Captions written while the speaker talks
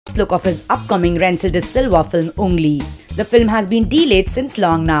look of his upcoming Rensil de Silva film Ungli. The film has been delayed since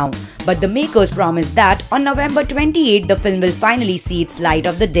long now, but the makers promise that on November 28 the film will finally see its light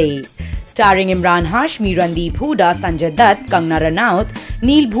of the day. Starring Emraan, Hashmi, Randeep, Hooda, Sanjay Dutt, Kangana Ranaut,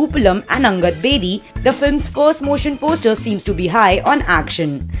 Neil Bhupalam and Angad Bedi, the film's first motion poster seems to be high on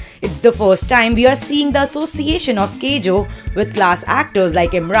action. It's the first time we are seeing the association of Kejo with class actors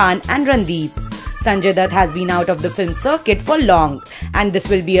like Emraan and Randeep. Sanjay Dutt has been out of the film circuit for long, and this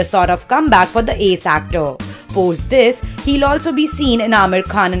will be a sort of comeback for the ace actor. Post this, he'll also be seen in Aamir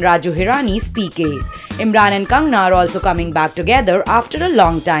Khan and Raju Hirani's PK. Emraan and Kangana are also coming back together after a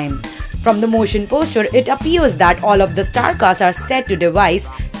long time. From the motion poster, it appears that all of the star cast are set to devise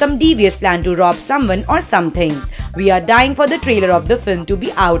some devious plan to rob someone or something. We are dying for the trailer of the film to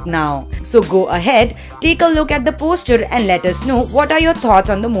be out now. So go ahead, take a look at the poster and let us know what are your thoughts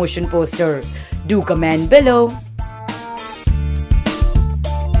on the motion poster. Do comment below.